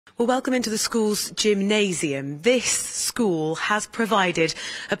Well, welcome into the school's gymnasium. This school has provided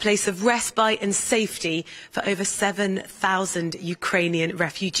a place of respite and safety for over 7,000 Ukrainian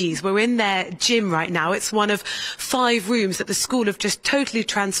refugees. We're in their gym right now. It's one of 5 rooms that the school have just totally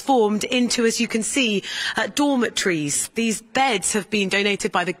transformed into, as you can see, dormitories. These beds have been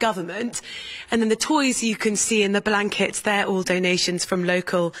donated by the government. And then the toys you can see in the blankets, they're all donations from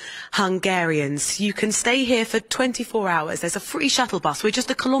local Hungarians. You can stay here for 24 hours. There's a free shuttle bus. We're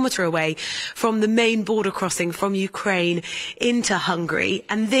just a kilometre away from the main border crossing from Ukraine into Hungary,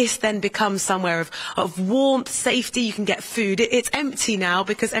 and this then becomes somewhere of warmth, safety. You can get food. It's empty now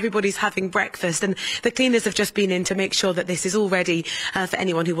because everybody's having breakfast, and the cleaners have just been in to make sure that this is all ready for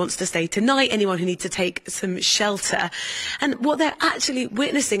anyone who wants to stay tonight, anyone who needs to take some shelter. And what they're actually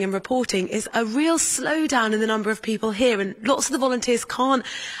witnessing and reporting is a real slowdown in the number of people here, and lots of the volunteers can't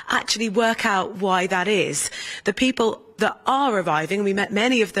actually work out why that is. The people that are arriving, we met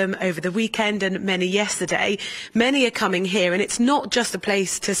many of them over the weekend and many yesterday. Many are coming here, and it's not just a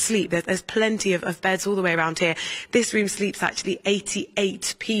place to sleep. There's plenty of beds all the way around here. This room sleeps actually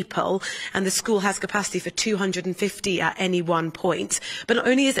 88 people, and the school has capacity for 250 at any one point. But not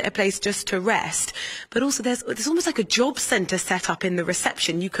only is it a place just to rest, but also there's almost like a job centre set up in the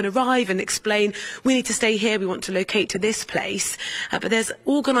reception. You can arrive and explain, we need to stay here, we want to locate to this place. But there's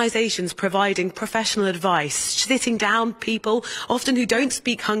organisations providing professional advice, sitting down people, often who don't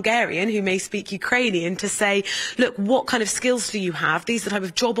speak Hungarian, who may speak Ukrainian, to say, look, what kind of skills do you have? These are the type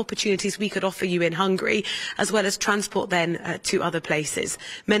of job opportunities we could offer you in Hungary, as well as transport then to other places.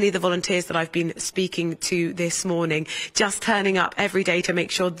 Many of the volunteers that I've been speaking to this morning just turning up every day to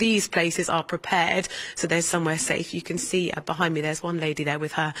make sure these places are prepared so there's somewhere safe. You can see behind me there's one lady there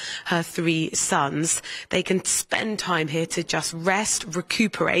with her 3 sons. They can spend time here to just rest,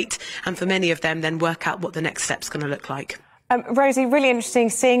 recuperate, and for many of them then work out what the next step's going to look like. Rosie, really interesting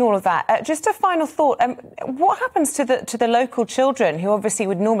seeing all of that. Just a final thought. What happens to the local children who obviously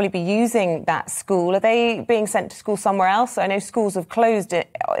would normally be using that school? Are they being sent to school somewhere else? I know schools have closed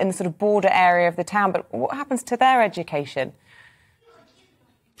in the sort of border area of the town, but what happens to their education?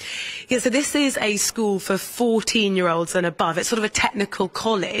 Yeah, so this is a school for 14-year-olds and above. It's sort of a technical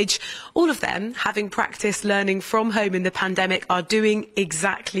college. All of them, having practiced learning from home in the pandemic, are doing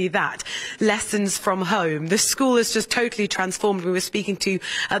exactly that. Lessons from home. The school has just totally transformed. We were speaking to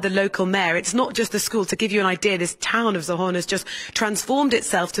the local mayor. It's not just the school. To give you an idea, this town of Zahony has just transformed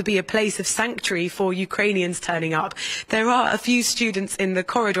itself to be a place of sanctuary for Ukrainians turning up. There are a few students in the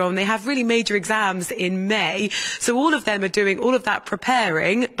corridor, and they have really major exams in May. So all of them are doing all of that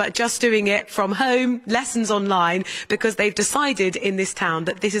preparing, but just doing it from home, lessons online, because they've decided in this town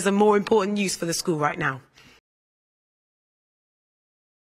that this is a more important use for the school right now.